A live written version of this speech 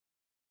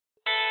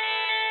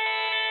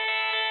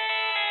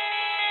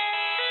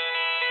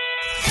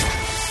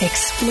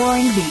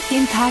exploring the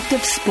impact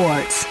of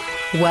sports.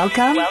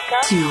 Welcome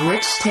to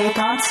Rich Take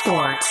on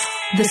Sports,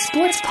 the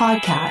sports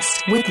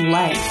podcast with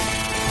life.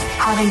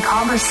 Having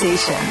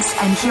conversations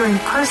and hearing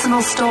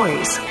personal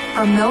stories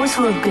from those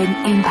who have been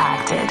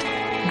impacted,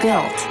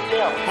 built,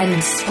 and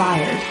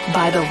inspired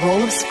by the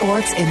role of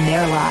sports in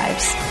their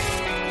lives.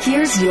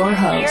 Here's your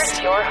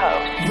host,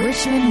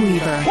 Richmond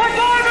Weaver.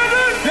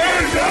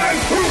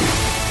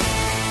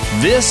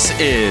 This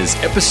is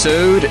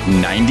episode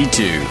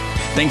 92.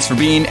 Thanks for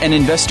being an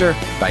investor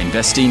by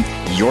investing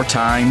your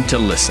time to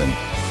listen.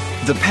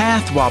 The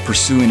path while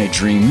pursuing a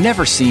dream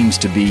never seems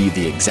to be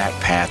the exact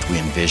path we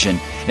envision,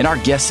 and our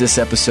guest this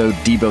episode,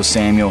 Deebo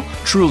Samuel,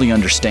 truly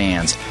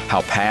understands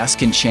how paths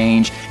can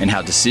change and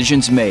how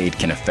decisions made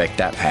can affect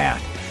that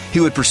path. He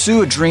would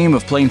pursue a dream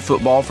of playing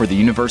football for the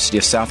University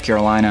of South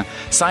Carolina,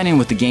 signing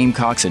with the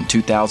Gamecocks in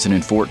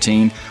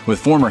 2014 with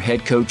former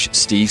head coach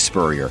Steve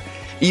Spurrier.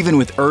 Even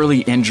with early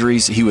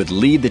injuries, he would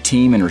lead the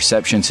team in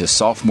receptions his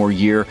sophomore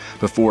year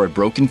before a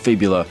broken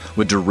fibula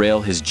would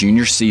derail his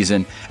junior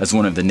season as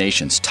one of the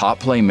nation's top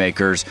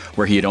playmakers,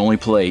 where he had only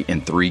played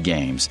in 3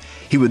 games.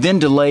 He would then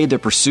delay the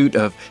pursuit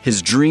of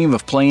his dream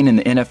of playing in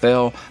the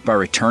NFL by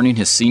returning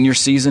his senior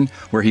season,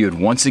 where he would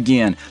once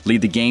again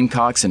lead the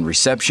Gamecocks in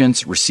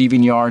receptions,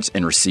 receiving yards,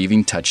 and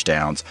receiving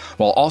touchdowns,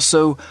 while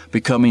also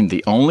becoming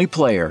the only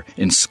player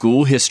in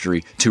school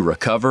history to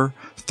recover,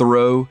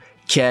 throw,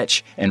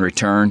 catch, and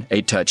return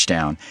a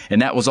touchdown.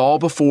 And that was all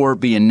before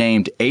being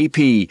named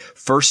AP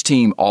First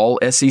Team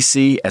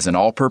All-SEC as an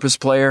all-purpose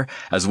player,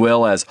 as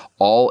well as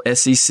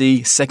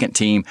All-SEC Second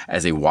Team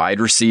as a wide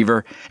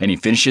receiver. And he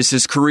finishes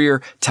his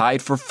career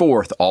tied for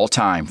 4th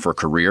all-time for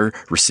career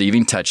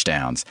receiving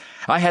touchdowns.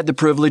 I had the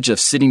privilege of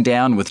sitting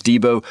down with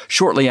Deebo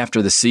shortly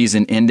after the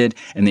season ended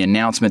and the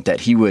announcement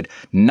that he would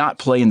not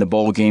play in the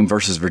bowl game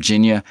versus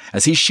Virginia,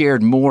 as he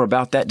shared more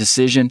about that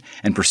decision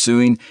and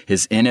pursuing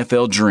his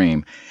NFL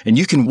dream. And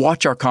you can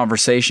watch our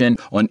conversation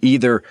on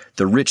either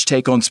the Rich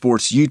Take on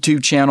Sports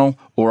YouTube channel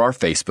or our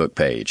Facebook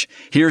page.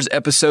 Here's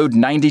episode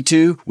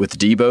 92 with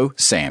Deebo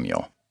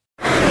Samuel.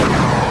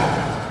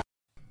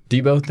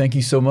 Deebo, thank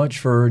you so much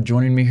for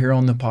joining me here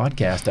on the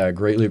podcast. I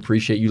greatly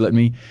appreciate you letting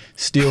me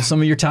steal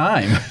some of your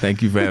time.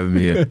 Thank you for having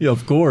me here. Yeah,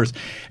 of course.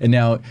 And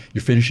now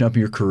you're finishing up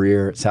your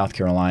career at South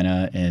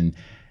Carolina, and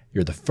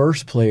you're the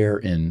first player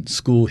in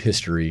school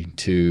history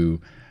to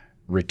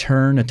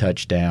return a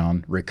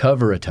touchdown,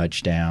 recover a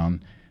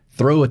touchdown,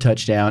 throw a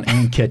touchdown,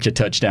 and catch a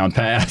touchdown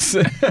pass.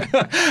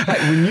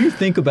 When you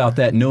think about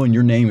that, knowing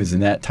your name is in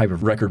that type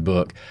of record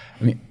book,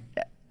 I mean,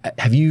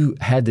 have you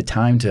had the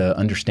time to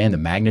understand the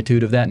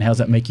magnitude of that, and how does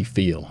that make you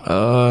feel?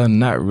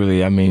 Not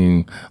really. I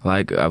mean,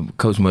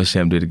 Coach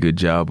Muschamp did a good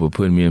job of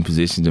putting me in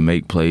position to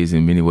make plays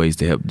in many ways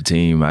to help the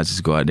team. I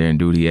just go out there and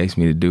do what he asked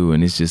me to do,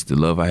 and it's just the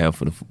love I have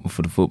for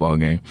the football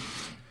game.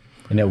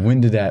 And now, when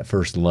did that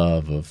first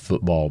love of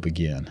football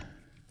begin?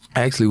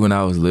 Actually, when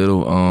I was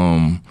little,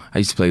 I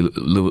used to play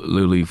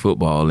Little League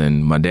football,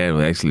 and my dad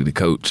was actually the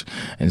coach.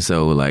 And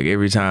so,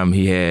 every time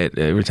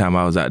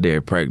I was out there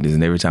at practice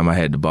and every time I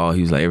had the ball, he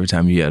was like, every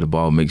time you had the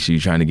ball, make sure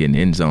you're trying to get in the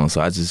end zone.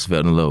 So I just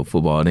fell in love with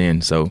football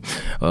then. So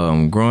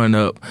growing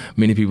up,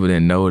 many people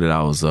didn't know that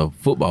I was a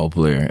football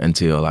player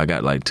until I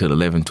got to the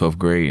 11th, 12th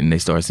grade, and they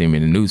started seeing me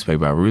in the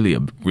newspaper. I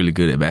was really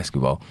good at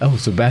basketball. Oh,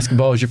 so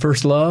basketball was your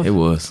first love? It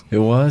was. It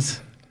was?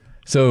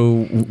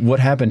 So what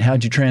happened?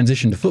 How'd you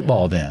transition to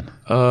football then?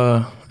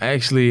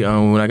 Actually,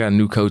 when I got a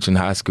new coach in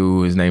high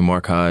school, his name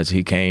Mark Hodge,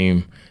 he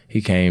came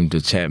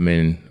to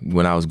Chapman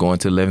when I was going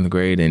to 11th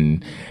grade,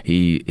 and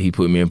he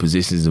put me in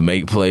positions to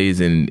make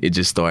plays, and it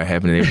just started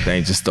happening.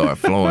 Everything just started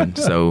flowing.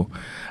 So,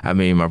 I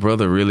mean, my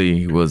brother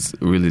was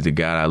the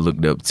guy I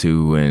looked up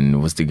to,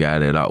 and was the guy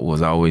that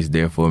was always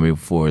there for me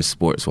for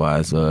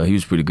sports-wise. He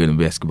was pretty good in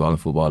basketball and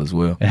football as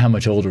well. And how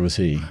much older was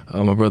he?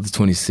 My brother's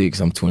 26.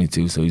 I'm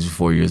 22, so he's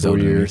 4 years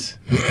older. 4 years.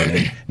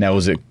 Okay. Now,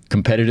 was it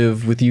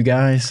competitive with you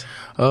guys?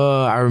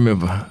 I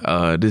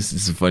remember, this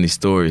is a funny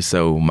story.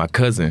 So my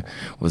cousin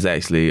was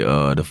actually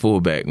the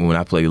fullback when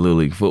I played Little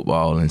League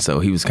football, and so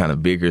he was kind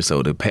of bigger,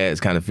 so the pads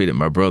kind of fitted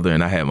my brother,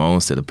 and I had my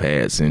own set of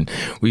pads, and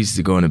we used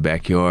to go in the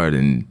backyard,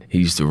 and he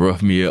used to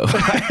rough me up.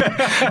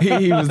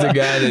 he was the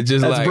guy that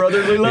just That's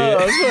brotherly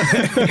love.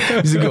 We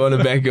used to go in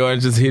the backyard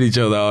and just hit each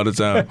other all the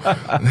time.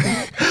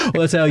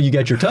 Well, that's how you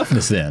got your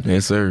toughness then.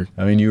 Yes, sir.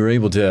 I mean, you were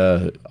able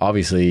to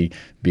obviously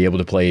be able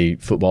to play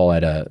football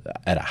at a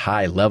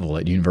high level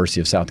at University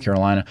of South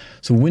Carolina.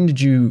 So when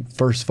did you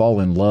first fall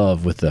in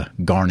love with the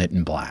garnet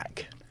and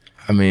black?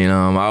 I mean,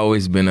 I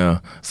always been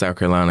a South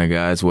Carolina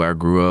guy. It's where I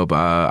grew up.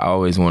 I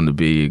always wanted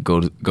to go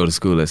to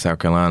school at South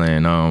Carolina.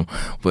 And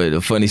but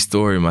a funny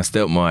story, my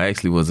stepmom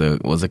actually was a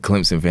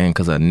Clemson fan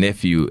because her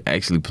nephew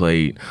actually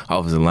played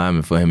offensive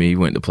lineman for him. He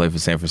went to play for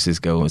San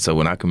Francisco. And so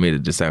when I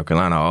committed to South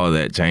Carolina, all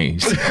that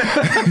changed.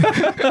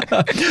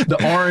 The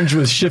orange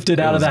was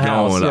shifted out of the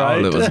house, right?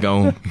 All it was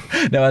gone.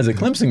 Now, as a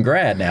Clemson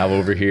grad now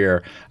over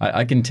here,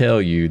 I can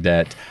tell you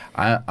that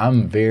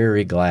I'm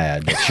very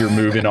glad that you're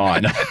moving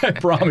on. I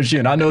promise you.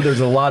 And I know there's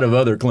a lot of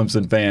other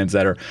Clemson fans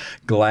that are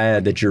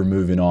glad that you're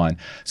moving on.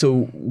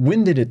 So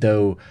when did it,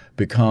 though,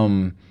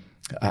 become,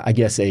 I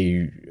guess,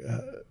 a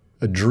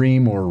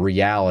dream or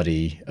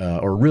reality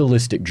or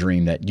realistic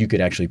dream that you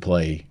could actually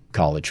play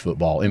college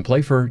football and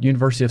play for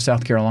University of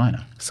South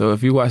Carolina? So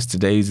if you watch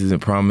Today's Isn't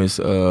Promise,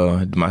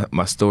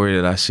 my story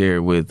that I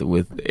shared with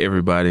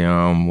everybody,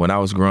 when I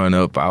was growing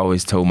up, I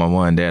always told my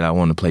mom and dad I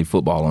wanted to play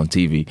football on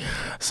TV.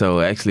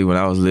 So actually when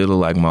I was little,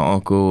 like my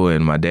uncle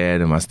and my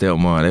dad and my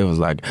stepmom, they was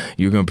like,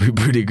 you're going to be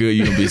pretty good,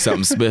 you're going to be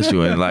something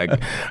special. And like,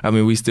 I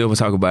mean, we still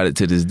talk about it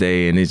to this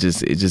day, and it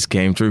just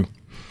came true.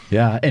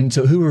 Yeah, and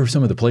so who were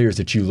some of the players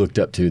that you looked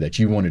up to that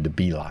you wanted to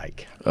be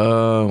like?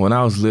 When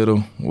I was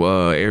little,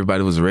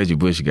 everybody was a Reggie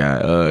Bush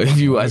guy. If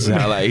you watch the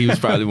highlight, he was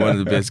probably one of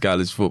the best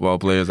college football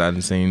players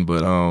I've seen.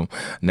 But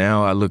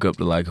now I look up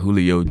to like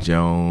Julio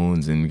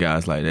Jones and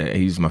guys like that.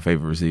 He's my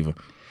favorite receiver.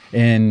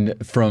 And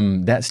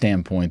from that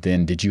standpoint,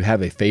 then, did you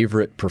have a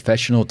favorite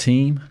professional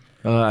team?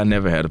 I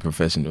never had a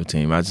professional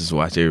team. I just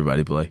watch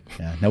everybody play.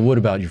 Yeah. Now, what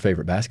about your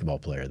favorite basketball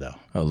player, though?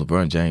 Oh,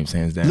 LeBron James,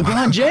 hands down.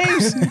 LeBron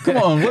James? Come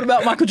on. What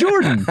about Michael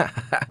Jordan?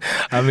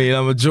 I mean,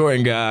 I'm a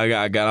Jordan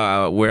guy. I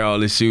got to wear all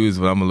his shoes,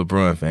 but I'm a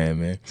LeBron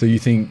fan, man. So you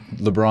think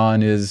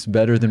LeBron is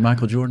better than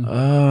Michael Jordan?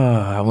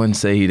 I wouldn't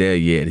say he there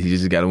yet. He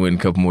just got to win a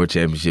couple more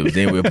championships.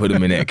 Then we'll put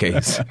him in that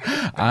case.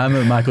 I'm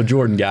a Michael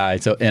Jordan guy,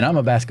 and I'm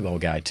a basketball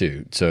guy,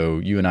 too. So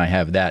you and I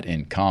have that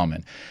in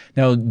common.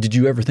 Now, did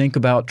you ever think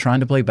about trying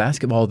to play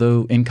basketball,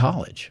 though, in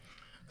college?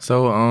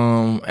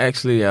 So,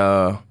 actually,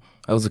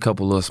 there was a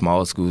couple of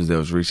small schools that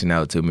was reaching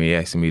out to me,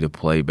 asking me to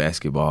play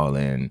basketball,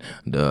 and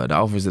the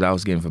offers that I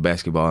was getting for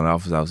basketball and the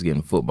offers I was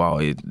getting for football,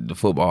 the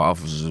football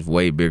offers was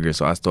way bigger,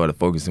 so I started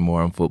focusing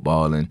more on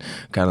football and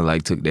kind of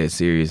like took that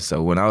serious.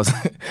 So when I was,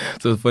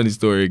 so a funny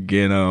story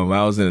again,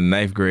 I was in the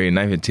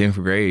 9th and 10th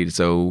grade,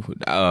 so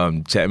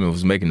Chapman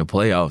was making the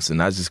playoffs,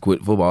 and I just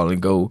quit football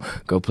and go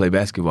play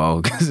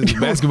basketball because the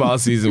basketball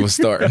season was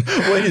starting.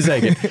 Wait a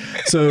second.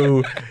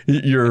 So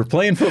you're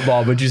playing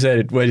football, but you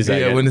said, wait a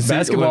second. Yeah, when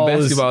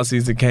basketball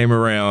season came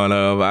around,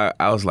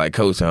 I was like,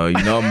 Coach, I'm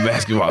a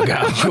basketball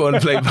guy. I'm going to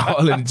play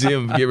ball in the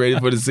gym, get ready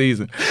for the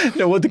season.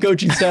 Now, what the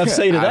coaching staff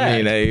say to that? I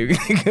mean,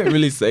 they can't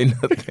really say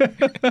nothing.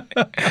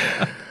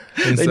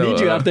 They need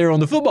you out there on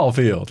the football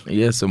field.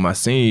 Yeah, so my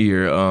senior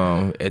year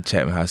at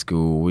Chapman High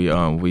School,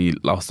 we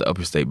lost the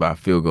Upper State by a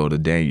field goal to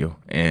Daniel,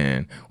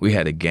 and we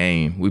had a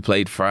game. We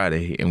played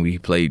Friday, and we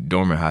played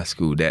Dorman High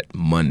School that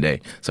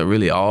Monday. So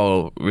really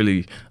all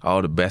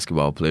the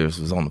basketball players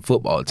was on the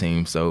football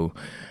team, so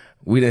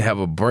we didn't have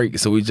a break,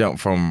 so we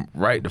jumped from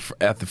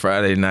after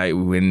Friday night.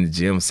 We went in the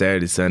gym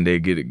Saturday, Sunday,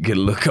 get a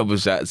little couple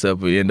shots up,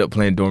 and we ended up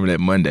playing Dorman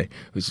that Monday,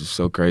 which was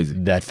so crazy.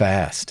 That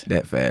fast.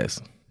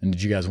 And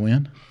did you guys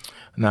win?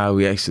 No,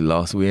 we actually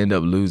lost. We ended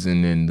up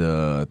losing in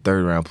the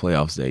third round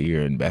playoffs that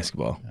year in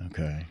basketball.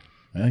 Okay.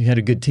 Well, you had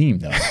a good team,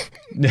 though.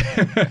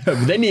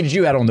 But they needed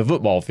you out on the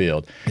football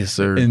field. Yes,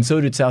 sir. And so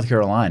did South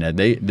Carolina.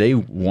 They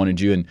wanted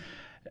you. And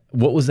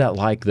what was that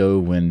like, though,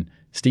 when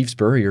Steve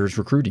Spurrier is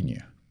recruiting you?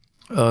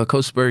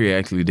 Coach Spurrier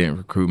actually didn't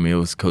recruit me. It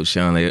was Coach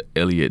Sean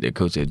Elliott that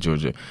coached at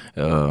Georgia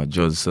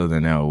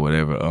Southern now or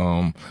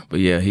whatever. But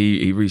yeah,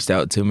 he reached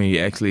out to me.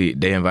 Actually,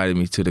 they invited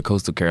me to the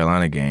Coastal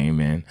Carolina game,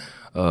 and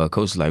Coach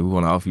was like, we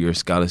want to offer you a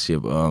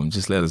scholarship.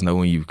 Just let us know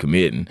when you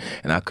commit. And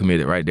I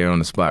committed right there on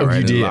the spot, right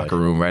in the locker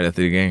room, right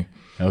after the game.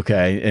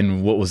 Okay.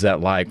 And what was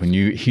that like when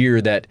you hear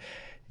that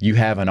you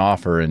have an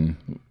offer, and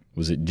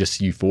was it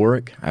just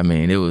euphoric? I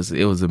mean, it was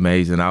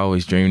amazing. I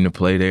always dreamed to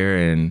play there,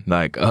 and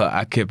like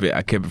I kept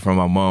it from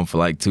my mom for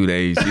like 2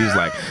 days. She was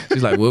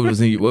like, what was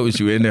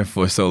you in there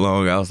for so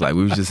long? I was like,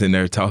 we was just in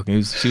there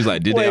talking. She was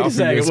like, did they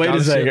offer you a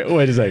scholarship?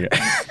 Wait a second.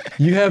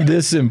 You have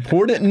this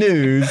important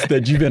news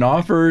that you've been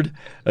offered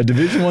a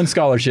Division I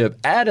scholarship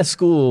at a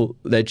school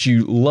that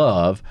you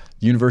love,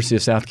 University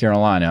of South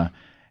Carolina,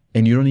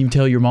 and you don't even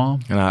tell your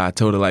mom? And I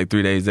told her like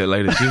 3 days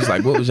later. She was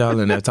like, what was y'all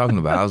in there talking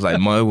about? I was like,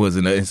 Mom, it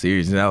wasn't nothing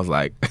serious. And I was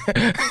like,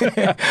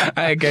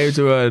 I came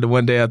to her the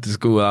one day after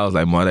school. I was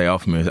like, Mom, they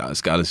offered me a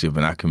scholarship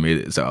and I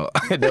committed. So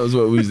that was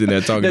what we was in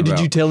there talking about. Did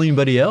you tell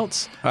anybody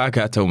else? I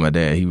told my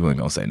dad. He wasn't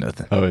going to say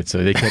nothing. Oh,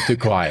 so they kept it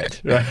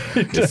quiet, right?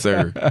 Yes,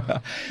 sir.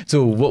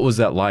 So what was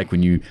that like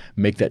when you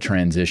make that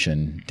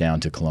transition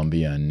down to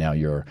Columbia and now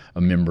you're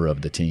a member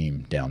of the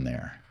team down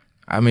there?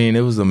 I mean,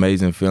 it was an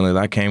amazing feeling.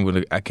 I came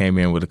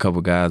in with a couple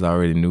guys I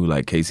already knew,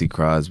 like Casey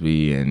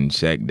Crosby and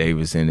Shaq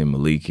Davison and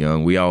Malik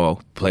Young. We all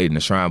played in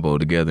the Shrine Bowl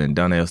together, and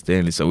Donnell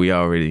Stanley, so we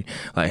already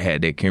like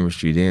had that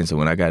chemistry then. So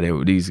when I got there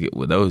with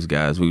those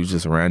guys, we was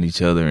just around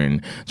each other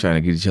and trying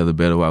to get each other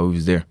better while we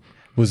was there.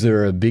 Was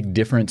there a big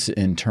difference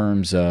in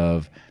terms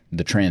of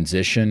the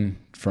transition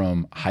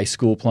from high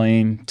school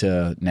playing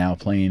to now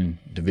playing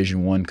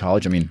Division I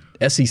college? I mean,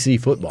 SEC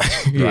football,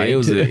 right? Yeah, it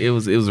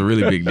was a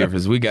really big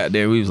difference. We got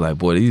there, we was like,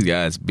 boy, these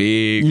guys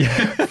big,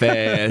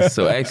 fast.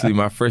 So actually,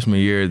 my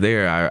freshman year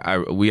there,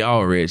 we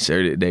all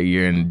redshirted that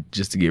year, and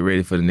just to get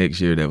ready for the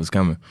next year that was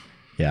coming.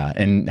 Yeah,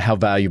 and how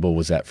valuable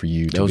was that for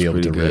you to be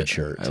able to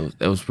redshirt?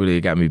 That was pretty.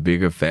 It got me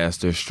bigger,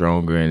 faster,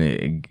 stronger, and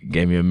it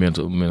gave me a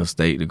mental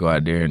state to go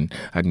out there, and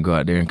I can go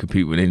out there and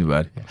compete with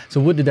anybody.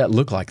 So what did that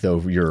look like, though,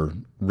 your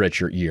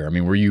redshirt year? I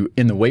mean, were you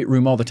in the weight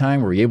room all the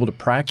time? Were you able to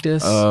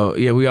practice?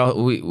 Yeah,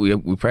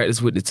 we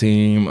practiced with the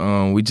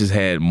team. We just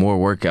had more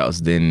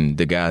workouts than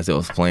the guys that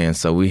was playing.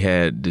 So we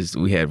had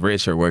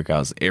redshirt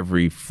workouts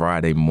every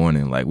Friday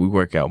morning. Like we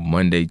work out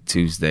Monday,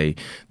 Tuesday,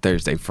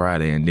 Thursday,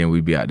 Friday, and then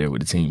we'd be out there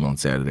with the team on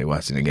Saturday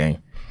watching the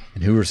game.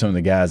 And who were some of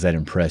the guys that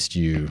impressed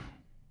you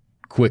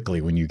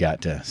quickly when you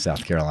got to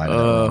South Carolina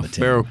on the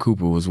team? Farrell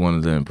Cooper was one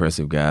of the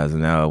impressive guys.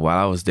 And while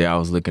I was there, I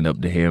was looking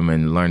up to him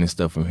and learning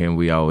stuff from him.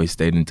 We always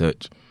stayed in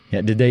touch.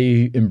 Yeah, did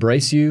they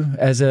embrace you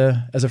as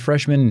a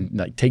freshman,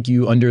 like take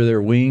you under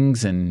their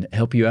wings and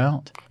help you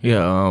out?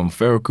 Yeah,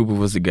 Farrell Cooper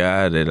was the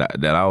guy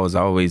that I was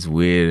always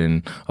with,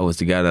 and I was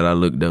the guy that I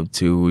looked up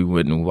to. We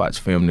went and watched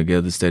film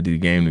together, studied the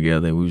game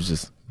together. It was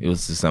just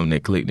something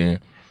that clicked in.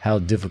 How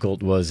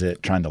difficult was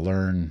it trying to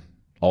learn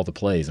all the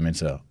plays? I mean,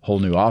 it's a whole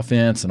new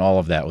offense and all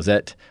of that. Was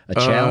that a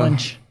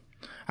challenge?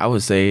 I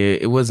would say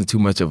it wasn't too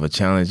much of a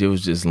challenge. It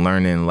was just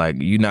learning, like,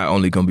 you're not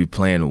only going to be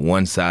playing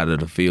one side of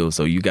the field,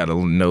 so you got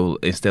to know,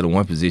 instead of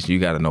one position, you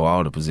got to know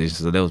all the positions.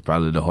 So that was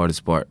probably the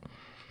hardest part.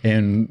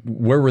 And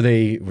where were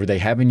they? Were they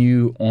having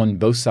you on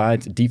both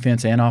sides,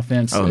 defense and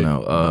offense? Oh,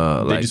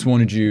 no. They just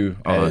wanted you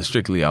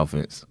strictly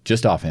offense.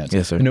 Just offense?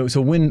 Yes, sir.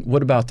 So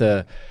what about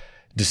the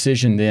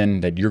decision then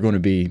that you're going to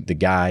be the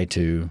guy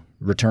to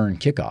return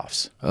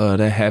kickoffs?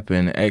 That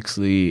happened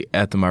actually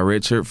after my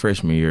redshirt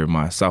freshman year,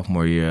 my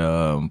sophomore year.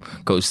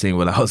 Coach seen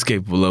what I was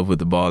capable of with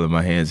the ball in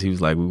my hands. He was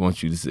like, we want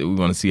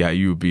to see how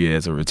you would be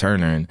as a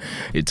returner, and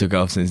it took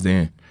off since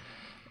then.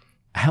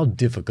 How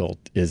difficult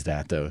is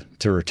that, though,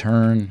 to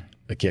return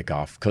a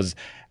kickoff? Because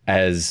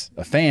as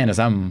a fan, as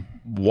I'm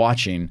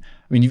watching,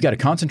 I mean, you've got to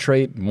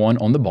concentrate, one,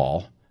 on the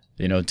ball,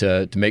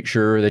 to make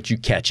sure that you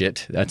catch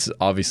it. That's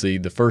obviously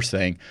the first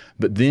thing.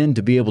 But then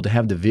to be able to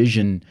have the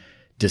vision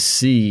to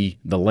see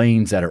the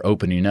lanes that are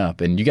opening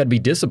up. And you got to be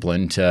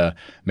disciplined to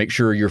make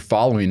sure you're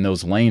following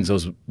those lanes,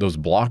 those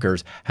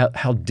blockers.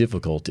 How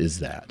difficult is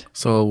that?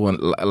 So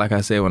like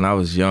I said, when I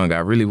was young, I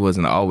really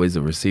wasn't always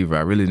a receiver.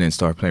 I really didn't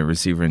start playing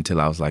receiver until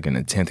I was like in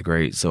the 10th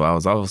grade. So I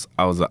was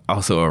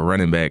also a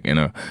running back and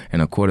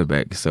a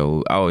quarterback.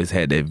 So I always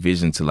had that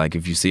vision to, like,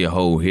 if you see a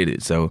hole, hit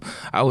it. So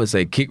I would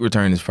say kick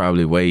return is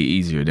probably way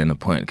easier than a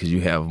punt because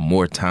you have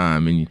more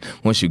time. And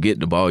once you get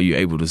the ball, you're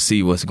able to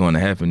see what's going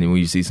to happen. And when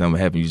you see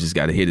something happen, you just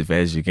got to hit it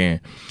fast as you can.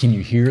 Can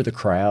you hear the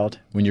crowd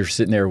when you're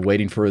sitting there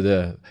waiting for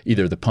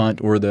either the punt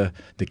or the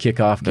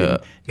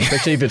kickoff,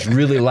 especially if it's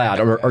really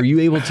loud? Or are you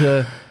able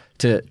to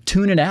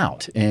tune it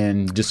out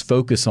and just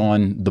focus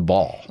on the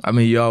ball? I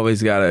mean, you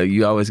always gotta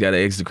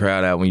exit the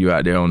crowd out when you're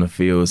out there on the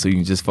field, so you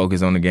can just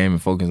focus on the game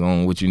and focus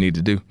on what you need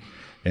to do.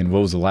 And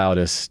what was the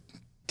loudest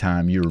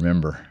time you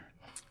remember?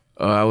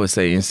 I would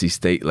say NC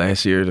State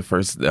last year,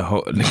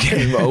 the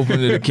game opened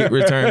to the kick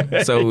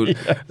return.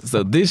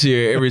 So this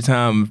year, every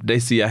time they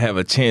see I have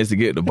a chance to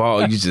get the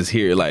ball, you just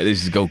hear it, like, they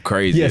just go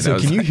crazy. Yeah, so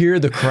can you hear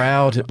the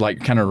crowd like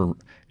kind of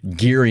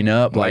gearing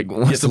up, like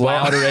gets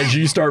louder as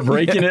you start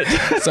breaking it?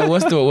 So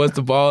once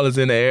the ball is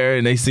in the air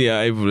and they see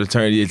I'm able to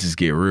turn it, just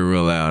get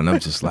real loud. And I'm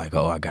just like,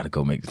 oh, I got to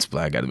go make this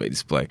play. I got to make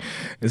this play.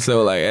 And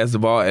so, like, as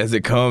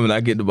it comes and I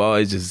get the ball,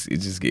 it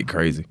just get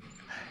crazy.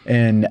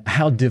 And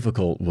how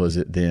difficult was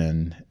it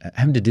then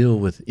having to deal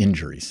with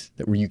injuries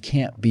where you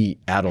can't be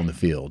out on the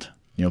field,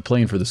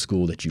 playing for the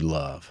school that you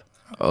love?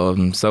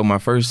 So my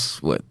first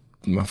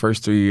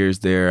 3 years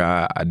there,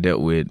 I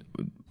dealt with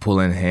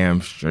pulling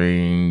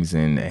hamstrings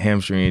and a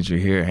hamstring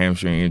injury here,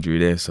 hamstring injury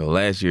there. So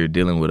last year,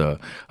 dealing with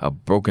a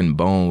broken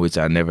bone, which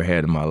I never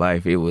had in my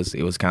life, it was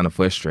kind of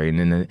frustrating,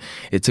 and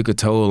it took a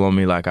toll on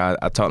me. Like I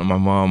talked to my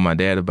mom, my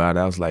dad about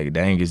it. I was like,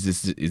 dang, is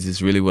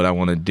this really what I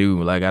want to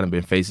do? Like, I've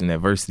been facing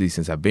adversity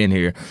since I've been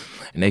here,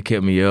 and they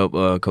kept me up.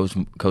 Coach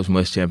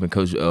Muschamp and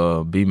Coach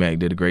B-Mac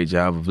did a great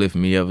job of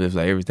lifting me up. It's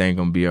like, everything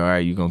gonna be all right.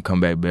 You're gonna come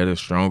back better,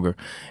 stronger.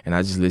 And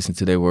I just listened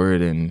to their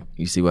word, and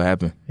you see what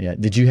happened. Yeah.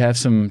 Did you have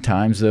some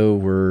times though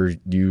where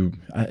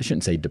I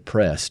shouldn't say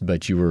depressed,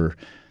 but you were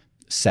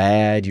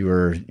sad,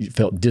 you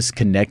felt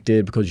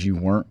disconnected because you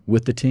weren't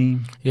with the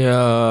team? Yeah,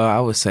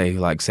 I would say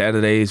like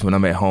Saturdays when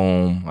I'm at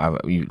home,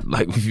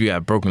 like if you got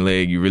a broken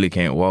leg, you really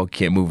can't walk,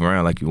 can't move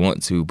around like you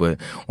want to. But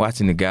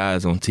watching the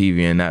guys on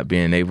TV and not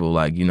being able,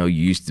 like, you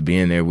used to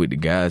being there with the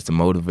guys to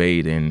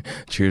motivate and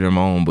cheer them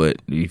on. But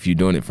if you're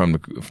doing it from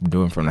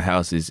the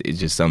house, it's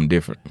just something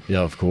different. Yeah,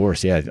 of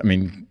course. Yeah, I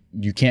mean,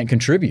 you can't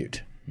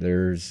contribute.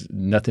 There's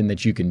nothing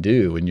that you can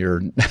do when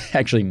you're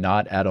actually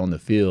not out on the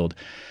field.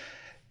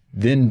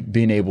 Then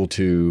being able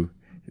to,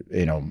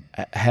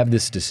 have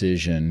this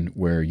decision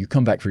where you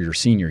come back for your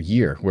senior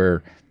year,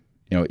 where,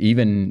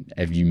 even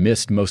if you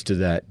missed most of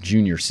that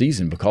junior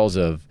season because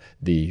of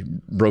the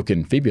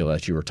broken fibula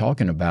that you were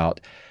talking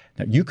about,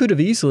 now you could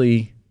have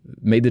easily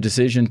made the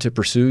decision to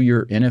pursue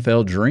your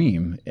NFL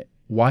dream.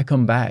 Why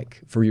come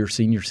back for your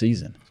senior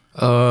season?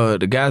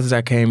 The guys that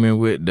I came in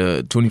with,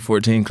 the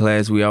 2014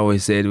 class, we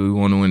always said we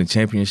want to win a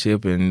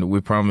championship, and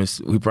we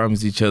promised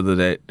each other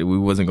that we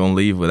wasn't going to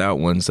leave without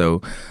one.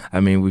 So, I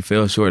mean, we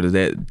fell short of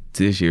that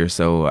this year.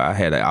 So I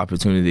had an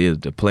opportunity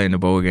to play in the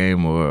bowl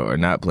game or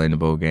not play in the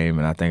bowl game,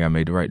 and I think I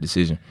made the right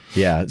decision.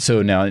 Yeah.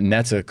 So now, and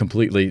that's a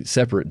completely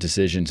separate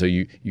decision. So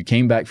you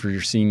came back for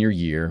your senior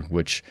year,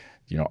 which,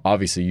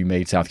 obviously you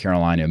made South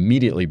Carolina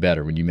immediately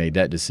better when you made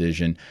that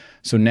decision.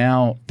 So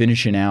now,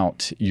 finishing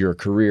out your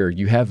career,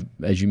 you have,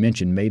 as you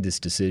mentioned, made this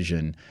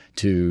decision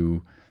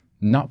to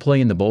not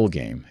play in the bowl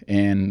game.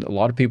 And a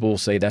lot of people will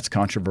say that's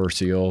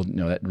controversial.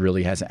 That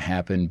really hasn't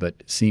happened, but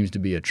seems to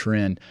be a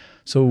trend.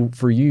 So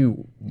for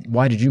you,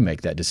 why did you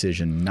make that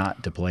decision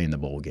not to play in the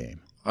bowl game?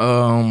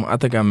 I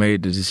think I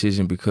made the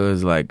decision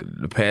because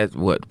the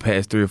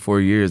past 3 or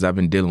 4 years I've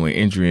been dealing with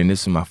injury, and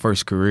this is my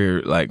first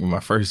career, my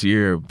first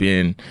year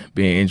being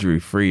injury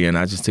free, and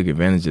I just took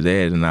advantage of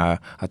that. And I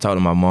talked to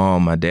my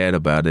mom, my dad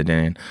about it,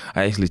 and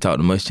I actually talked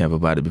to Muschamp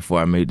about it before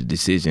I made the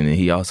decision, and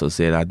he also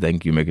said, "I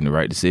think you're making the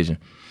right decision."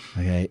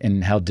 Okay,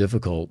 and how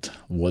difficult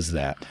was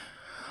that?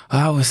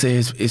 I would say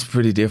it's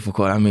pretty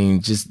difficult. I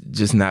mean,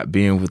 just not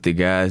being with the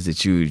guys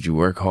that you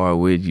work hard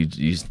with,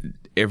 you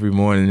every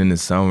morning in the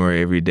summer,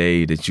 every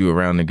day that you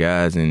around the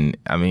guys, and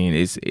I mean,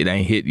 it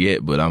ain't hit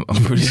yet, but I'm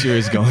pretty sure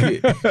it's gonna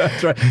hit.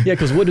 That's right. Yeah,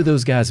 because what do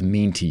those guys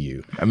mean to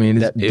you? I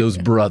mean, those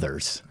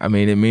brothers. I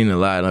mean, it mean a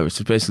lot,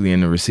 especially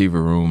in the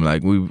receiver room.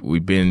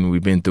 We've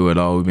been through it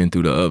all. We've been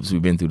through the ups.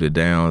 We've been through the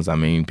downs. I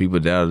mean, people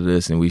doubted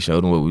us, and we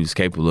showed them what we was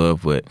capable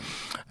of. But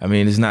I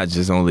mean, it's not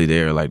just only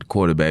there, the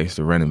quarterbacks,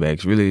 the running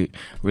backs. Really,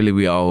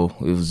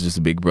 it was just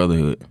a big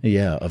brotherhood.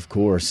 Yeah, of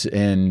course.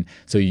 And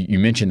so you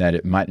mentioned that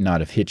it might not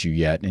have hit you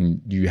yet,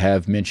 and you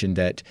have mentioned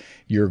that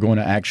you're going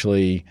to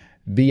actually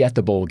be at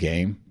the bowl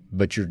game,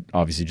 but you're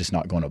obviously just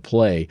not going to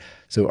play.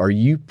 So are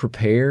you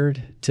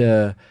prepared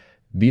to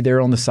be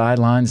there on the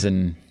sidelines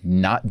and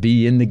not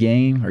be in the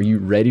game? Are you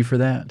ready for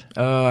that?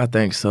 I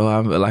think so.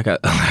 Like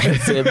I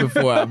said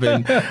before, I've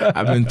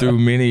been through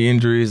many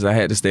injuries. I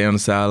had to stay on the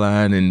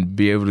sideline and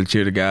be able to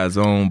cheer the guys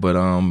on. But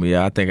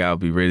I think I'll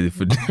be ready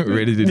to do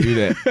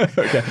that.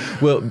 Okay.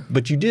 Well,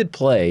 but you did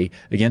play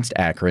against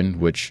Akron,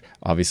 which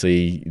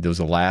obviously there was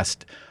the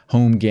last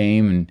home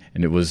game,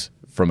 and it was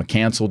from a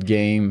canceled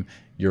game,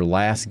 your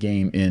last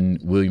game in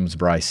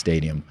Williams-Brice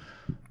Stadium.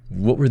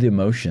 What were the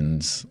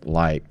emotions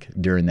like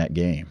during that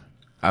game?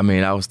 I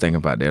mean, I was thinking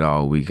about that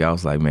all week. I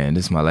was like, man,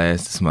 this is my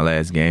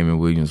last game in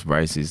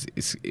Williams-Brice.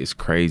 It's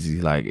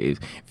crazy. If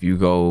you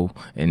go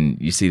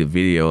and you see the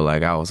video,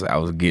 I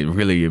was getting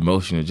really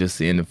emotional just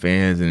seeing the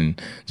fans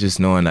and just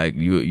knowing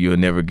you'll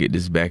never get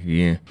this back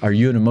again. Are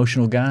you an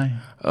emotional guy?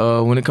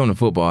 When it comes to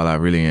football, I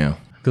really am.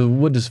 Because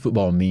what does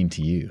football mean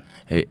to you?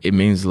 It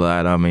means a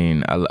lot. I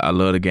mean, I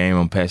love the game.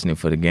 I'm passionate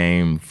for the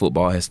game.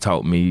 Football has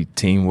taught me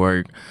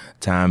teamwork,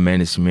 time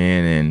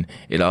management, and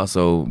it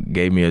also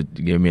gave me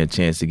a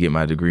chance to get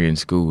my degree in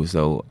school.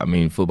 So, I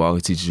mean, football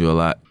teaches you a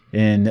lot.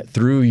 And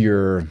through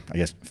your,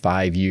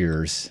 5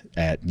 years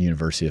at the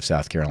University of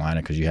South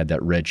Carolina, because you had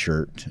that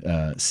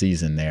redshirt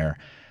season there,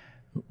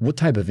 what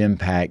type of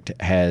impact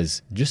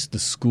has just the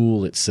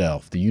school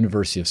itself, the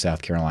University of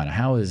South Carolina,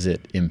 how has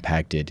it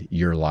impacted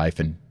your life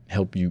and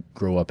helped you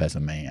grow up as a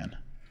man?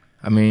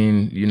 I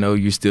mean,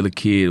 you're still a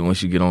kid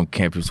once you get on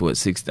campus,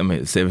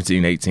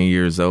 17, 18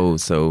 years old.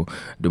 So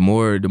the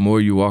more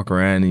you walk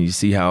around and you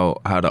see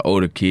how the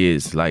older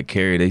kids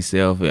carry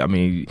themselves, I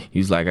mean,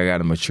 he's I got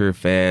to mature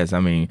fast. I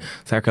mean,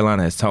 South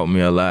Carolina has taught me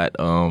a lot.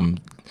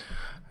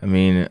 I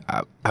mean,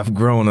 I've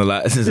grown a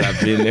lot since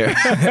I've been there.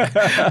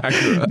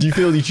 Do you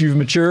feel that you've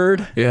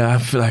matured? Yeah, I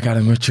feel like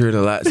I've matured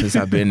a lot since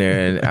I've been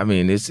there. And I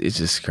mean, it's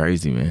just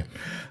crazy, man.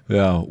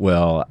 Yeah,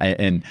 well,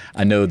 and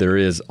I know there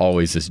is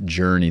always this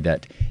journey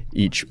that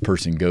each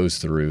person goes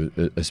through,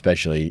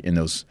 especially in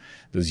those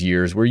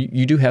years where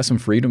you do have some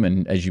freedom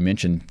and, as you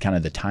mentioned, kind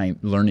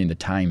of learning the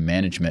time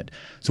management.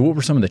 So what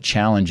were some of the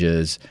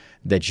challenges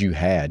that you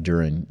had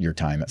during your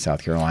time at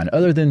South Carolina,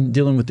 other than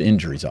dealing with the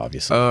injuries,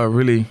 obviously?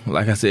 Really,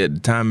 like I said, the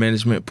time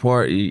management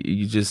part,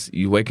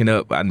 you waking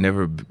up. I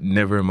never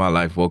in my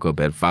life woke up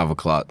at 5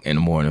 o'clock in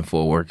the morning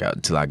for a workout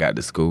until I got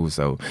to school.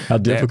 So how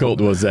difficult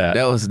was that?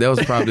 That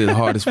was probably the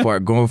hardest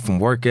part, going from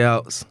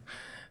workouts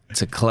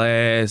to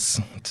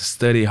class, to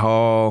study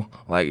hall.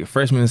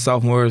 Freshmen and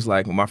sophomores,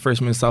 my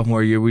freshman and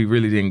sophomore year, we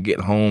really didn't get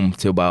home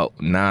till about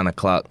 9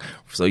 o'clock.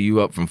 So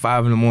you up from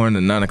 5 in the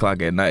morning to 9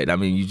 o'clock at night. I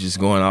mean, you just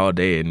going all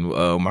day. And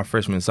my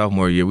freshman and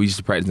sophomore year, we used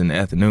to practice in the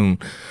afternoon.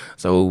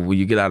 So when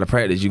you get out of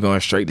practice, you're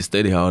going straight to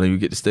study hall. Then you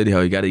get to study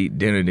hall, you got to eat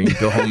dinner. Then you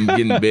go home and get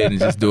in bed and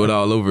just do it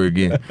all over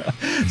again.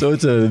 So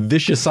it's a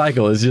vicious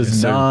cycle. It's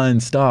just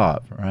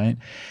nonstop, right?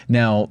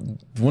 Now,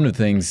 one of the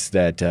things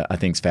that I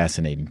think is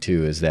fascinating,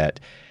 too, is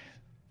that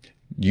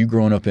you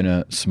growing up in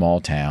a small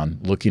town,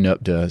 looking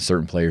up to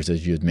certain players,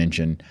 as you had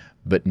mentioned,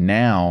 but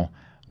now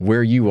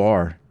where you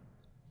are,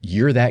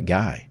 you're that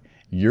guy.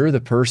 You're the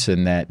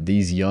person that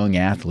these young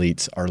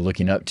athletes are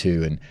looking up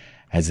to. And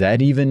has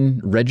that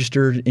even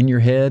registered in your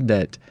head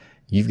that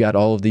you've got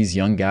all of these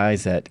young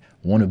guys that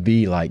want to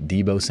be like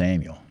Deebo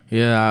Samuel?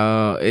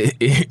 Yeah,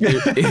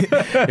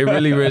 it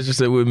really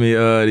registered with me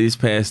these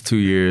past 2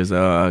 years.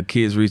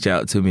 Kids reach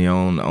out to me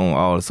on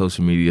all the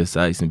social media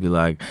sites and be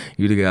like,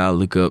 "You the guy I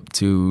look up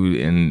to,"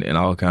 and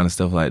all kind of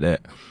stuff like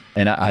that.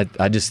 And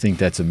I just think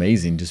that's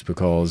amazing just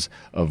because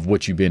of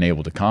what you've been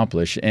able to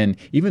accomplish. And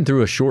even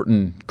through a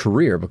shortened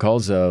career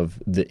because of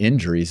the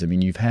injuries, I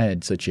mean, you've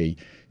had such a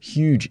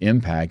huge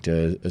impact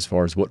as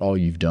far as what all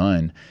you've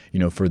done,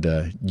 for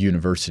the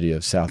University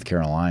of South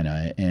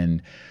Carolina.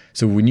 And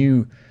so when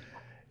you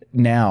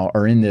now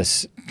are in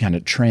this kind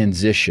of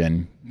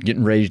transition,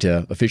 getting ready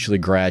to officially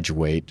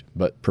graduate,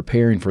 but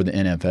preparing for the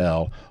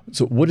NFL.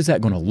 So what is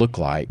that going to look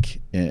like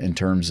in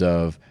terms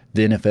of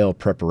the NFL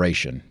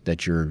preparation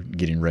that you're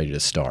getting ready to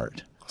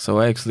start?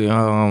 So actually,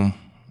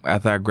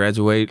 after I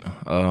graduate,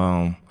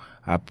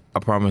 I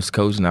promised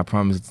coach and I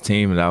promised the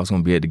team that I was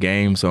going to be at the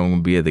game. So I'm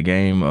going to be at the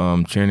game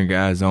cheering the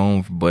guys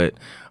on. But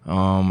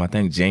I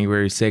think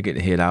January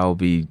 2nd hit, I'll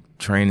be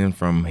training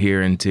from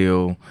here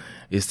until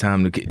it's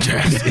time to get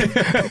drafted.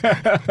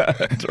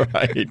 That's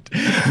right.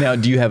 Now,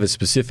 do you have a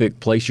specific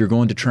place you're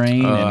going to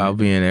train? I'll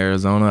be in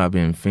Arizona. I'll be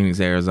in Phoenix,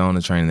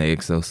 Arizona, training the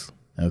Exos.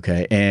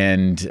 Okay.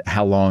 And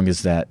how long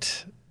is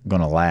that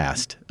going to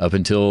last? Up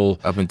until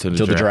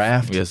the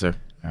draft? Yes, sir.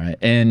 All right.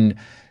 And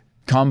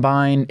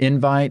combine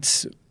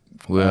invites?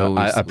 Well,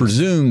 I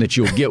presume that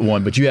you'll get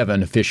one, but you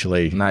haven't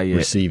officially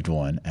received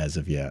one as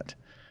of yet.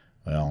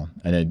 Well,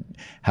 and then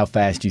how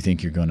fast do you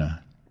think you're going to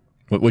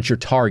 – what's your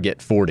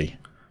target, 40?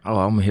 Oh,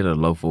 I'm going to hit a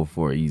low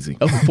 4.4 easy.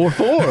 Oh,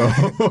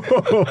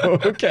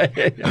 4.4.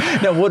 Okay.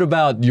 Now, what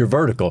about your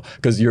vertical?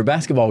 Because you're a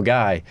basketball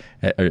guy.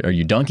 Are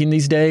you dunking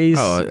these days?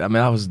 Oh, I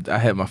mean, I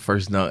had my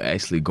first dunk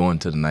actually going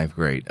to the 9th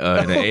grade in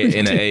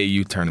an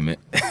AAU tournament.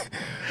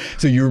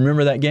 So you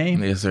remember that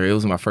game? Yes, sir. It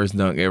was my first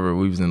dunk ever.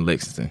 We was in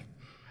Lexington.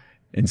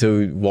 And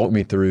so walk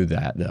me through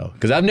that, though,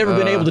 because I've never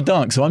been able to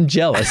dunk, so I'm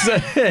jealous,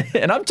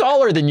 and I'm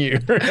taller than you.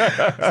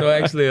 So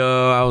actually,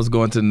 I was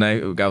going to the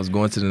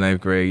 9th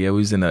grade. Yeah, we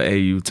was in an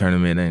AU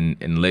tournament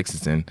in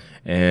Lexington,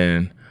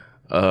 and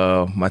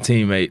my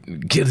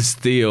teammate get a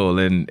steal,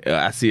 and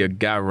I see a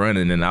guy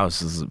running, and I was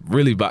just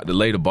really about to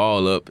lay the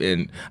ball up.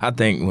 And I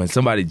think when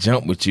somebody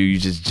jump with you, you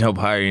just jump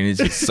higher, and it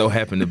just so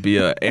happened to be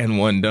a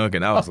and-one dunk,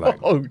 and I was like,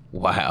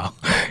 wow,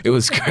 it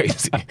was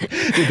crazy.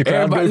 Did the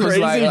crowd go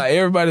crazy?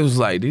 Everybody was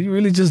like, did you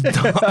really just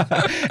dunk?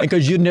 And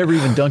because you'd never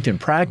even dunked in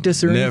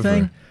practice or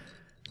anything?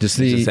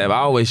 I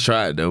always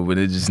tried, though, but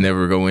it just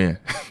never go in.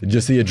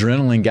 Just the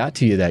adrenaline got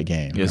to you that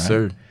game. Yes,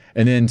 sir.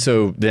 And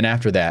then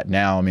after that,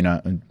 now, I mean,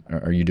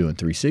 are you doing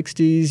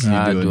 360s?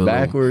 You doing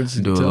backwards?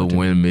 Do a little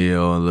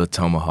windmill, a little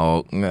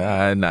tomahawk.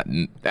 Can't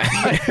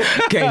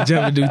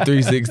jump and do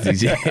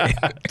 360s yet.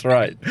 That's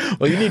right.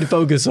 Well, you need to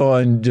focus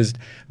on just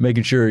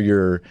making sure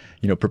you're,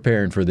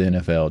 preparing for the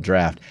NFL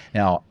draft.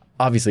 Now,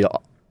 obviously,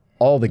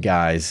 all the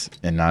guys,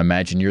 and I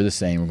imagine you're the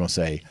same, are going to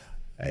say,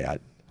 hey,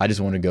 I just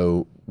want to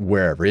go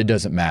wherever. It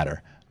doesn't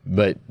matter.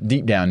 But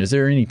deep down, is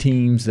there any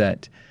teams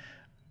that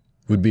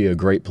would be a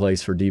great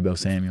place for Deebo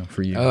Samuel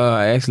for you?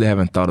 I actually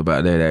haven't thought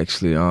about that,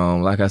 actually.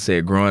 Like I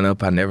said, growing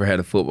up, I never had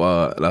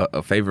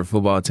a favorite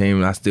football team,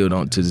 and I still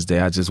don't to this day.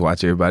 I just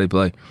watch everybody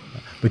play.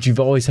 But you've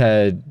always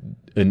had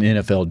an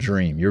NFL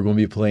dream. You're going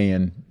to be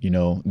playing,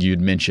 you'd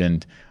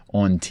mentioned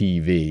on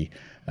TV.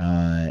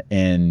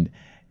 And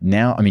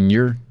now, I mean,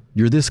 you're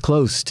this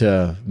close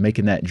to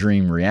making that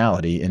dream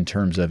reality in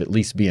terms of at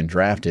least being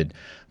drafted.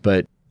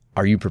 But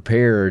are you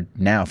prepared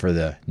now for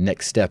the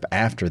next step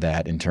after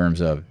that in terms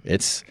of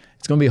it's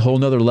going to be a whole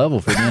nother level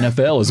for the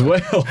NFL as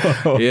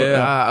well?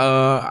 Yeah,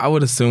 I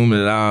would assume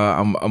that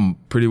I'm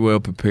pretty well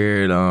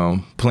prepared.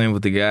 Playing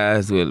with the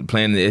guys,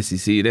 playing in the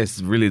SEC,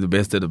 that's really the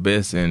best of the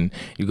best. And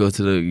you go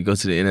to the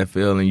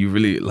NFL, and you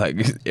really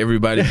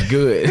everybody's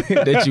good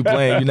that you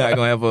playing. You're not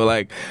gonna have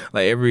like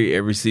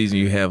every season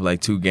you have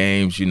 2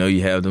 games.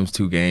 You have those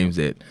 2 games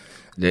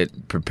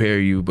that prepare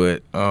you.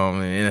 But in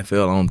the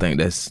NFL, I don't think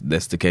that's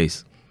the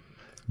case.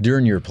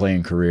 During your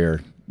playing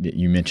career,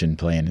 you mentioned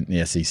playing in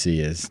the SEC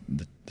as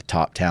the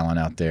top talent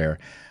out there.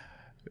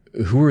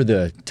 Who are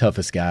the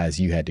toughest guys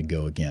you had to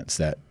go against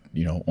that,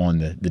 on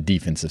the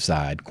defensive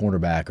side,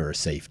 cornerback or a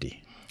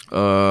safety?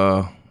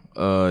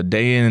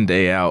 Day in and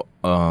day out,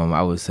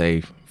 I would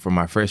say from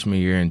my freshman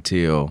year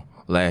until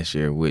last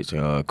year, which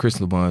Chris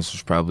LeBuns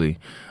was probably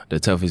the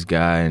toughest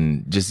guy,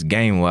 and just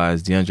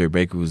game-wise, DeAndre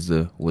Baker was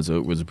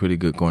a pretty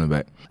good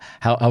cornerback.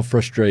 How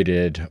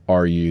frustrated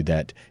are you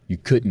that you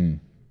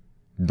couldn't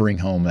bring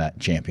home that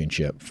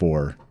championship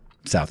for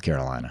South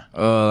Carolina?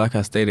 Like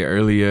I stated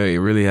earlier, it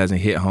really hasn't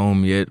hit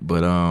home yet,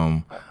 but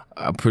I'm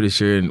pretty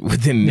sure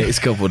within the next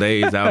couple of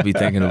days I'll be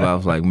thinking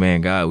about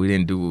man, God, we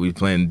didn't do what we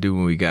planned to do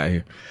when we got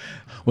here.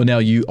 Well, now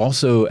you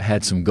also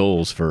had some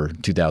goals for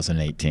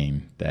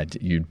 2018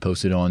 that you'd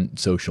posted on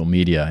social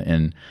media,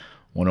 and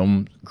one of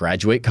them,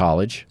 graduate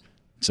college.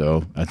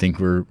 So I think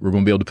we're going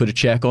to be able to put a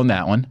check on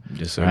that one.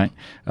 Yes, sir.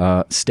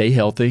 Right? Stay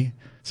healthy.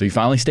 So you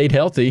finally stayed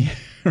healthy,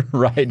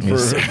 right,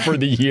 for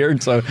the year,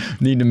 and so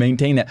need to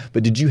maintain that.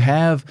 But did you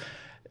have,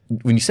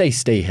 when you say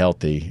stay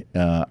healthy,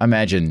 I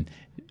imagine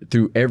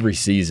through every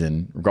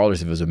season,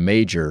 regardless if it was a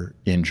major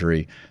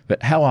injury,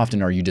 but how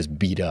often are you just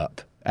beat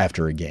up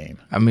after a game?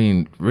 I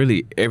mean,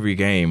 really every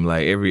game,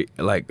 like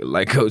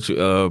Coach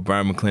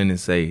Brian McClendon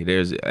say,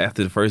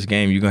 after the first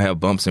game you're gonna have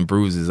bumps and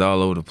bruises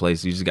all over the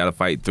place. You just got to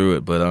fight through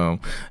it. But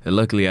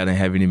luckily I didn't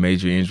have any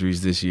major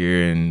injuries this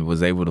year and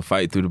was able to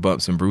fight through the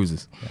bumps and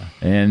bruises. Yeah.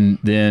 And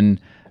then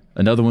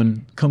another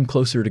one, come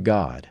closer to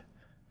God.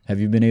 Have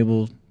you been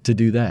able to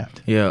do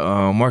that?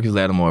 Yeah, Marcus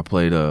Lattimore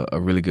played a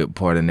really good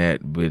part in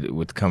that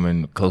with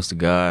coming close to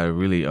God,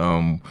 really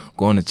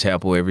going to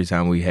chapel every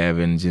time we have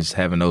it and just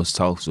having those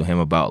talks with him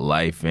about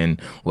life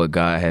and what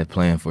God had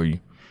planned for you.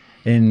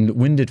 And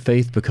when did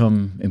faith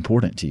become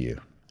important to you?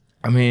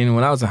 I mean,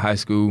 when I was in high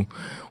school,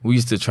 we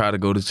used to try to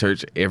go to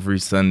church every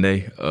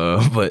Sunday,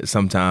 but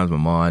sometimes my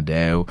mom and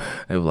dad,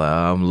 they were like,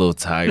 oh, I'm a little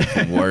tired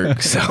from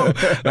work. So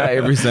not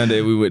every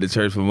Sunday we went to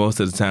church, but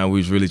most of the time we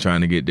was really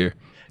trying to get there.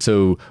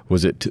 So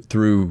was it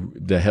through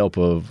the help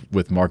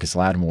with Marcus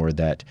Lattimore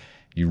that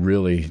you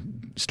really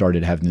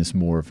started having this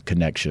more of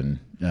connection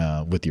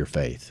with your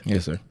faith?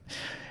 Yes, sir.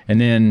 And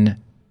then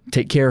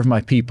take care of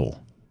my people.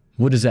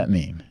 What does that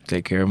mean?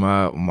 Take care of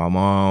my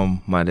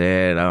mom, my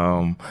dad.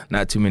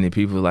 Not too many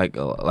people, like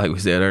we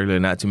said earlier,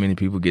 not too many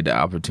people get the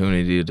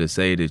opportunity to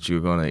say that you're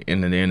going to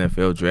enter the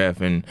NFL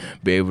draft and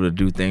be able to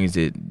do things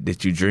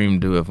that you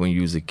dreamed of when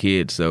you was a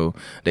kid. So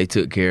they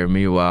took care of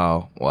me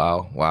while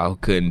I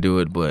couldn't do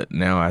it. But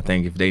now I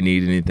think if they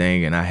need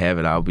anything and I have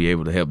it, I'll be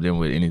able to help them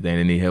with anything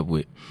they need help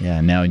with.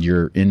 Yeah, now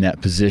you're in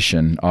that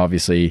position,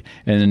 obviously.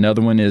 And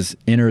another one is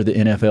enter the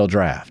NFL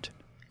draft.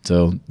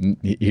 So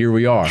here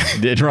we are,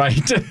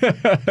 right?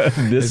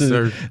 This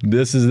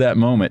is that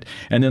moment.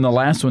 And then the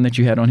last one that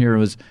you had on here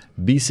was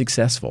be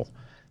successful.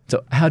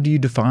 So how do you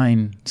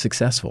define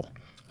successful?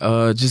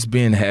 Just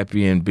being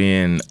happy and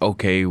being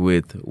okay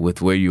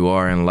with where you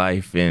are in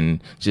life,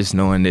 and just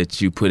knowing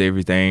that you put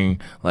everything,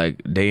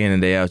 like day in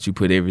and day out, you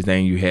put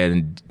everything you had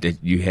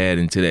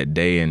into that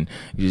day, and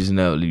you just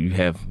know you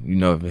have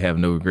no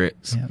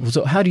regrets. Yeah. Well,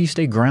 so how do you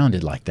stay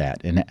grounded like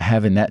that and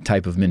having that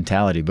type of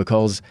mentality?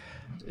 Because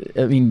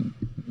I mean,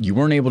 you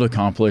weren't able to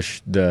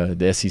accomplish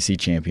the SEC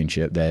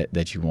championship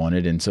that you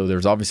wanted, and so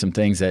there's obviously some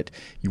things that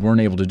you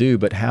weren't able to do.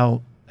 But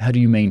how do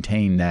you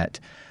maintain that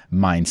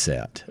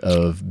mindset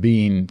of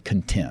being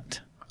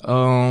content?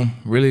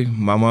 Really,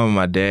 my mom and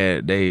my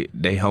dad,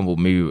 they humbled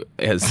me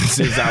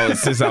since I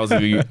was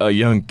a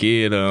young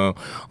kid.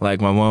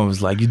 Like my mom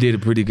was like, "You did a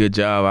pretty good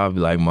job." I'd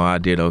be like, "Mom, I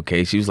did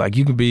okay." She was like,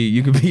 "You can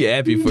be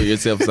happy for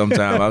yourself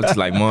sometime." I was just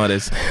like, "Mom,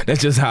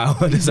 that's just how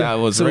I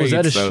was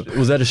raised."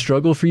 Was that a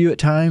struggle for you at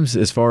times,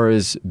 as far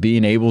as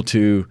being able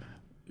to,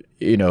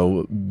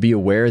 be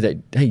aware that,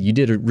 hey, you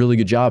did a really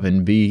good job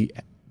and be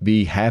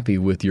happy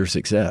with your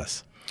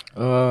success?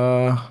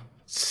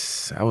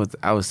 I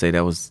would say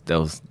that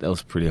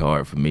was pretty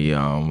hard for me.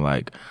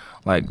 Like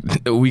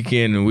week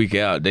in and week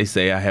out, they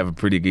say I have a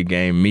pretty good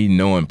game. Me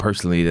knowing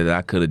personally that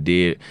I could have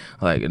did,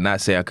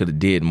 not say I could have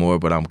did more,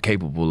 but I'm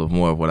capable of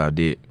more of what I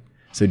did.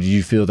 So did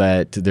you feel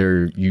that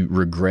you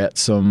regret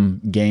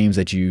some games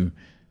that you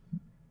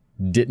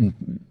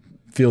didn't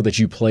feel that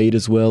you played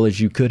as well as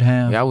you could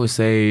have? Yeah, I would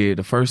say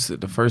the first 3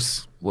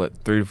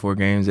 to 4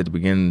 games at the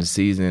beginning of the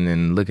season,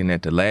 and looking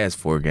at the last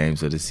 4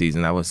 games of the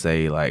season, I would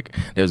say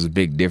there's a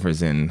big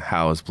difference in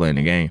how I was playing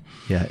the game.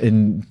 Yeah,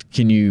 and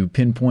can you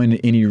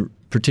pinpoint any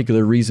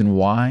particular reason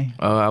why?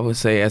 I would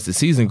say as the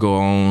season go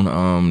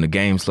on, the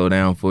game slow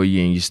down for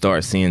you, and you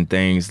start seeing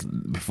things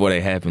before they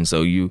happen,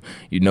 so you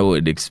know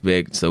what to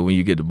expect. So when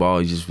you get the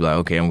ball, you just be like,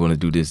 okay, I'm going to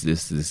do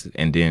this,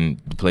 and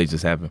then the plays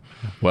just happen.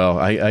 Well,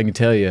 I can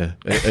tell you,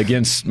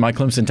 against my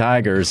Clemson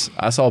Tigers,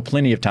 I saw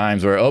plenty of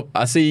times where,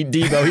 I see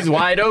Debo, he's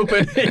wide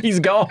open, he's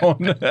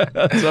gone.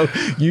 So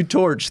you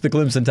torched the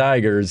Clemson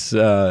Tigers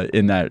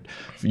in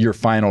your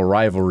final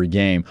rivalry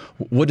game.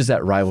 What is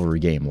that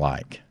rivalry game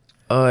like?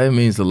 It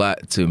means a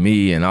lot to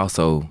me and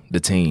also the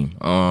team,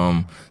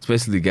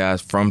 especially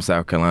guys from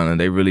South Carolina.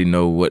 They really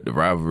know what the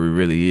rivalry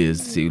really is,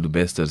 see who the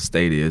best of the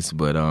state is.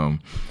 But I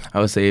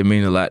would say it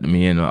means a lot to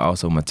me and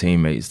also my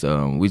teammates.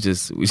 We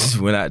just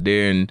went out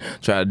there and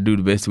tried to do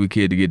the best we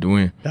could to get the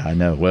win. I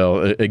know.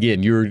 Well,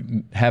 again, you're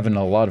having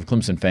a lot of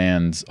Clemson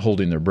fans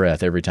holding their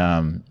breath every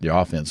time your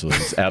offense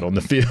was out on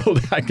the field,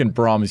 I can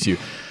promise you.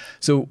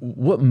 So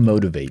what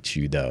motivates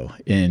you, though,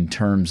 in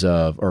terms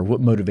of, or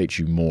what motivates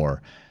you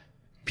more?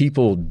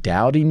 People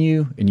doubting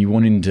you and you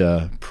wanting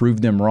to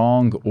prove them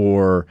wrong,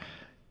 or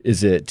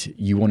is it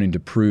you wanting to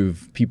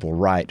prove people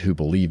right who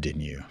believed in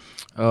you?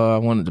 I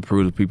wanted to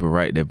prove the people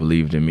right that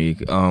believed in me.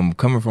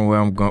 Coming from where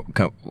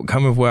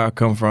I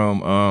come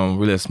from,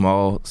 really a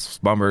small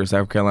Spartanburg,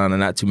 South Carolina,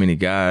 not too many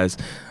guys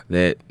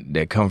that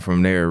come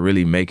from there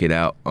really make it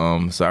out.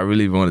 So I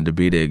really wanted to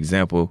be the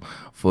example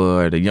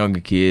for the younger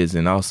kids,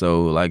 and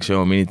also show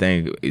them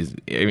anything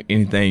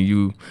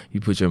you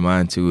put your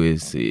mind to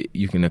is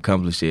you can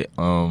accomplish it.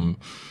 And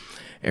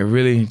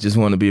really just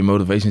want to be a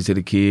motivation to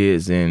the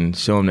kids and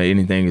show them that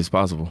anything is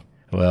possible.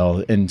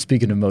 Well, and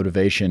speaking of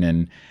motivation,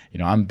 and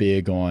I'm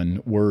big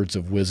on words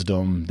of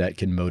wisdom that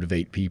can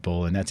motivate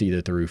people, and that's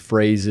either through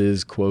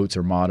phrases, quotes,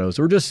 or mottos,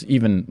 or just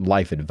even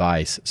life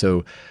advice.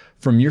 So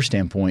from your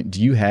standpoint,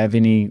 do you have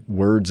any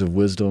words of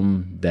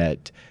wisdom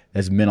that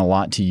has meant a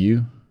lot to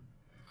you?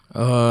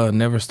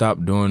 Never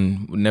stop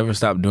doing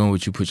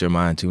what you put your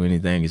mind to.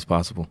 Anything is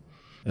possible.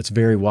 That's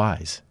very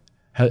wise.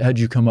 How'd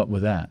you come up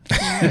with that?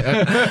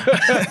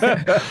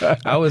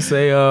 I would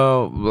say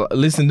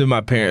listen to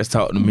my parents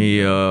talk to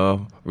me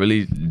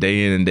really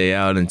day in and day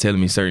out and telling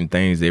me certain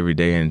things every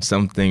day, and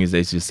some things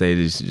they should say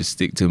that just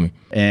stick to me.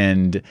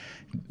 And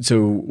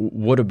so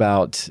what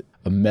about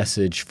a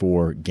message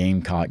for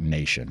Gamecock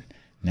Nation?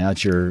 Now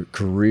that your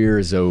career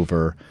is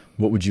over,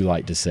 what would you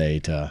like to say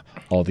to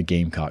all the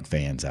Gamecock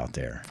fans out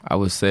there? I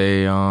would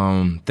say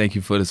thank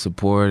you for the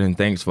support, and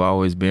thanks for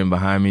always being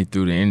behind me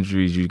through the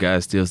injuries. You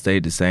guys still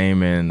stayed the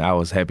same, and I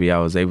was happy I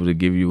was able to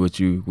give you what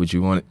you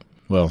wanted.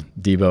 Well,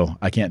 Debo,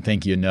 I can't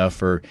thank you enough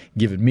for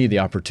giving me the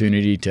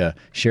opportunity to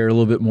share a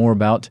little bit more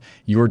about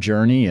your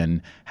journey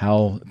and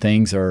how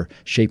things are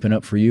shaping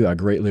up for you. I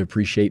greatly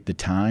appreciate the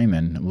time,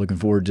 and I'm looking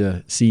forward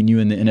to seeing you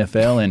in the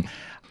NFL. And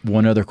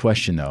one other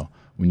question, though.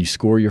 When you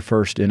score your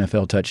first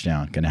NFL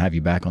touchdown, can I have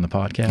you back on the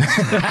podcast?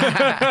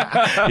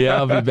 Yeah,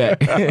 I'll be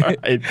back. All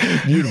right.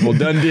 Beautiful.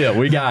 Done deal.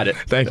 We got it.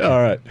 Thank you.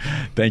 All right.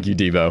 Thank you,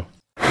 Debo.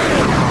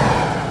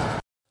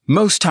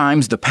 Most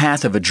times, the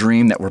path of a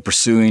dream that we're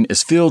pursuing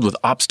is filled with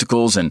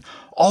obstacles and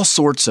all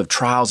sorts of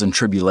trials and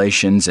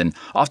tribulations, and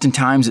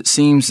oftentimes it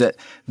seems that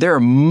there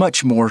are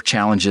much more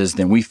challenges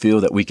than we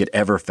feel that we could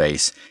ever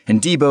face. And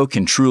Debo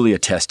can truly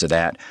attest to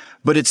that.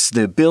 But it's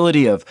the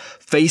ability of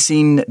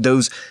facing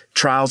those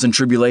trials and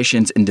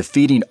tribulations and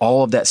defeating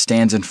all of that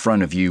stands in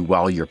front of you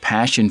while your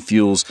passion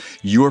fuels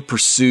your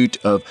pursuit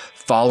of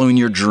following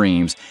your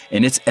dreams.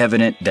 And it's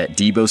evident that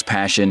Debo's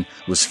passion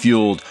was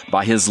fueled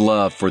by his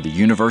love for the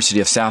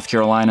University of South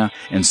Carolina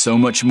and so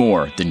much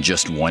more than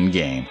just one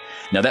game.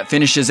 Now that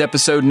finishes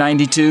episode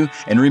 92.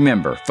 And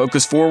remember,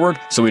 focus forward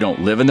so we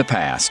don't live in the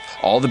past.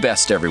 All the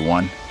best,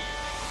 everyone.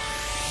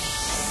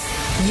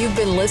 You've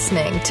been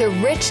listening to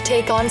Rich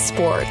Take on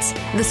Sports,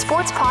 the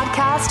sports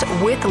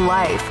podcast with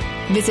life.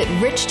 Visit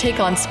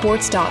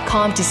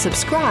richtakeonsports.com to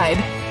subscribe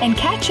and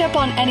catch up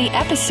on any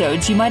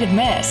episodes you might have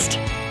missed.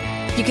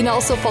 You can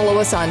also follow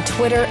us on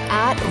Twitter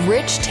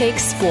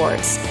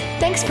 @RichTakeSports.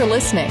 Thanks for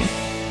listening.